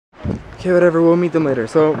Okay, whatever, we'll meet them later.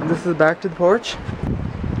 So this is back to the porch.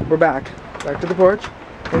 We're back to the porch,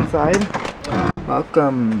 inside.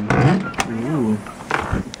 Welcome. Ooh.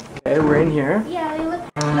 Okay, we're in here. Yeah, we look.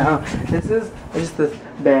 Now, this is just this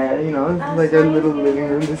bed, you know, like a little living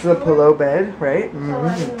room. This is a pillow bed, right?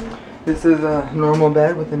 This is a normal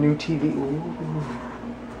bed with a new TV. Ooh.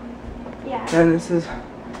 Yeah. And this is,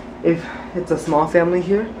 if it's a small family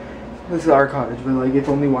here, this is our cottage. But like, if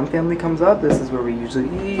only one family comes up, this is where we usually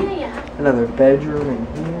eat. Yeah. Another bedroom in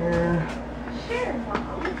here. Sure,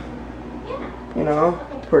 Mom. Yeah. You know,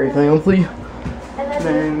 pretty fancy. And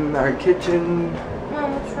then our kitchen.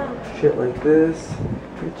 Mom, what's wrong? Shit like this.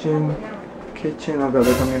 Kitchen. Oh god,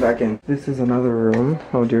 they're coming back in. This is another room.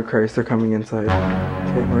 Oh dear Christ, they're coming inside.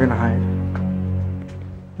 Okay, we're gonna hide.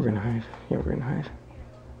 We're gonna hide. Yeah, we're gonna hide.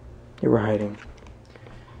 Yeah, we're hiding.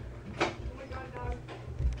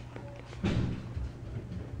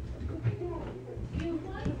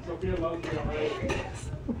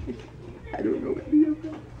 I don't know what to do.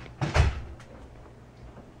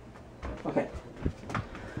 Okay.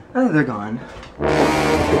 Oh, they're gone. They're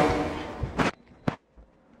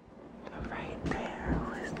right there.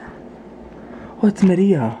 Who is that? Oh, it's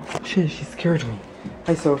Maria. Shit, she scared me.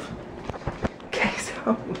 Hi, Soph. Okay,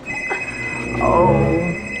 so. Oh.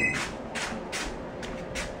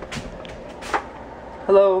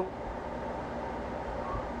 Hello.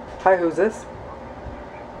 Hi, who's this?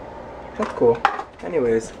 That's cool.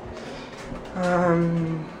 Anyways.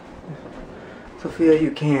 Sophia,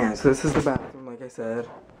 you can. So this is the bathroom, like I said.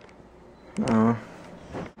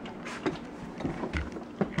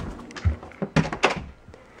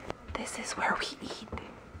 This is where we eat.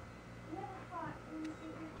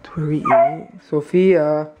 It's where we eat.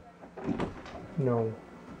 Sophia. No.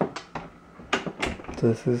 So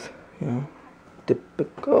this is, you know,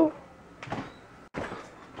 typical.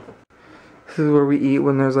 This is where we eat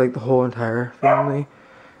when there's like the whole entire family.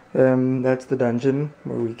 That's the dungeon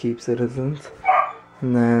where we keep citizens.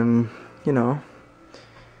 And then, you know,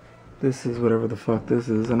 this is whatever the fuck this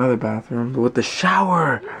is. Another bathroom, but with the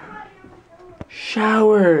shower.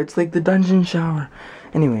 Shower! It's like the dungeon shower.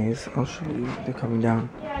 Anyways, I'll show you. They're coming down.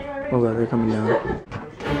 Oh god, they're coming down.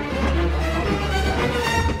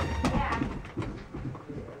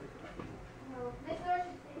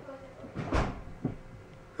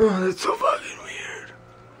 Oh, that's so fucking weird.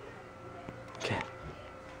 Okay.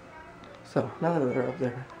 So, now that they're up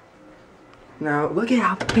there. Now, look at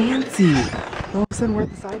how fancy! All of a sudden, we're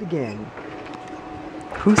at the side again.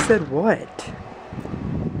 Who said what?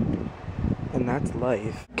 And that's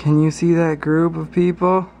life. Can you see that group of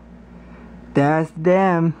people? That's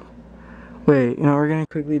them. Wait, you know what we're gonna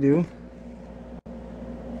quickly do?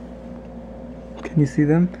 Can you see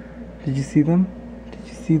them? Did you see them? Did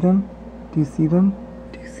you see them? Do you see them?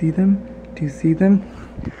 Do you see them? Do you see them?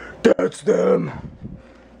 That's them!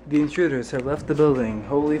 The intruders have left the building.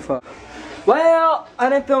 Holy fuck. Well, I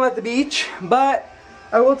didn't film at the beach, but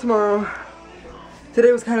I will tomorrow.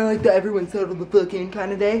 Today was kind of like the everyone settled the fucking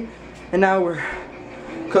kind of day. And now we're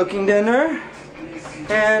cooking dinner.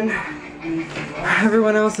 And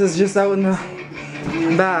everyone else is just out in the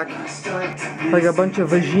back. Like a bunch of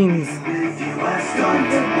vagines. Do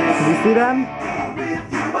you see them?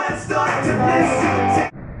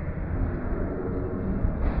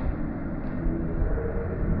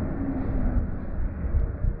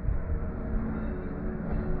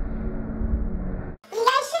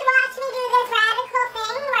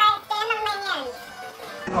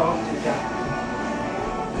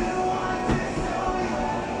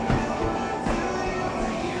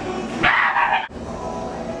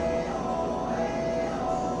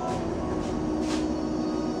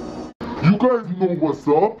 You guys know what's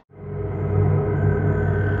up?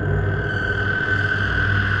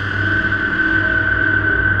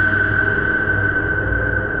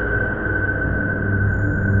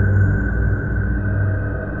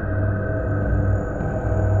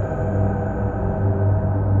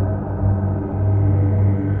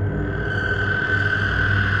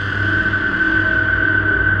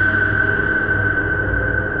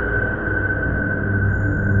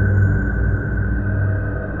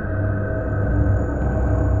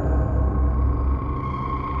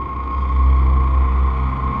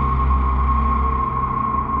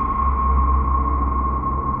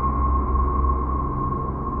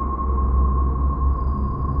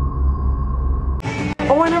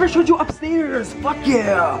 Oh, I never showed you upstairs. Fuck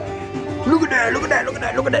yeah. Look at that, look at that, look at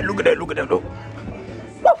that, look at that, look at that, look at that. Look.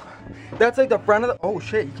 Woo. That's like the front of the, oh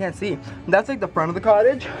shit, you can't see. That's like the front of the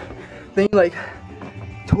cottage. Then you like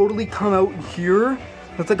totally come out here.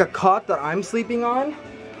 That's like a cot that I'm sleeping on.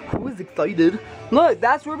 Who is excited? Look,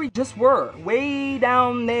 that's where we just were. Way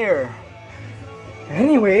down there.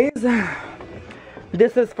 Anyways,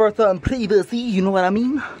 this is for some privacy, you know what I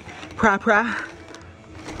mean?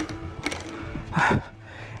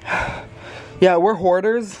 Yeah, we're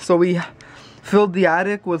hoarders, so we filled the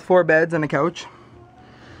attic with 4 beds and a couch.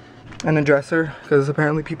 And a dresser, because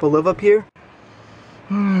apparently people live up here.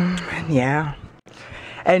 Yeah.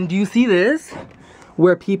 And do you see this?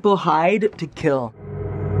 Where people hide to kill.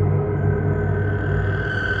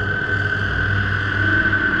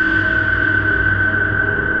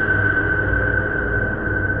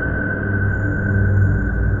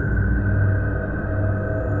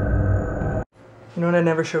 You know what I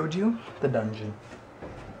never showed you? The dungeon.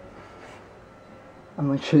 I'm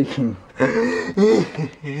like shaking.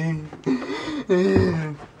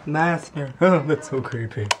 Master. Oh, that's so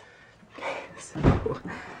creepy. So,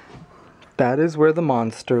 that is where the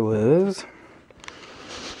monster lives.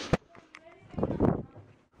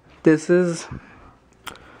 This is...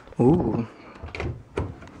 Ooh.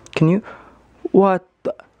 Can you... What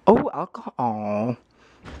the... Oh, alcohol. Oh.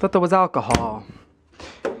 I thought that was alcohol.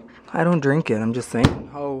 I don't drink it, I'm just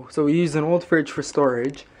saying. Oh, so we use an old fridge for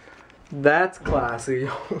storage. That's classy.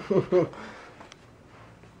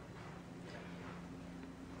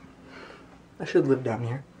 I should live down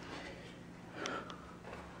here.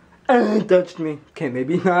 Touched me. Okay,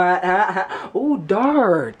 maybe not. Oh,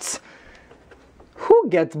 darts. Who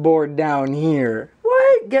gets bored down here?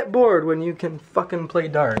 Why get bored when you can fucking play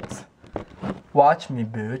darts? Watch me,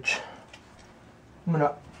 bitch. I'm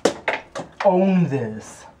gonna own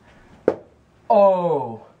this.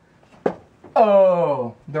 Oh.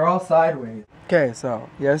 Oh. They're all sideways. Okay, so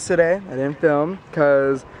yesterday I didn't film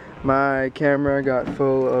because my camera got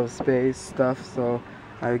full of space stuff, so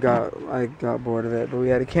I got bored of it. But we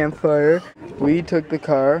had a campfire. We took the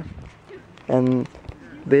car and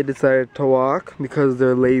they decided to walk because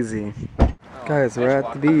they're lazy. Guys, we're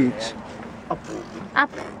at the beach. Up.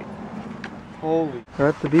 Holy. We're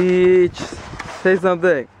at the beach. Say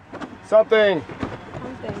something. Something.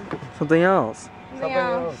 Something else. Something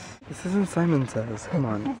else. This isn't Simon Says. Come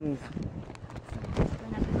on.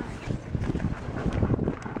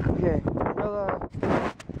 Okay. Well,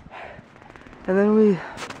 and then we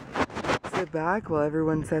sit back while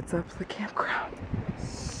everyone sets up the campground.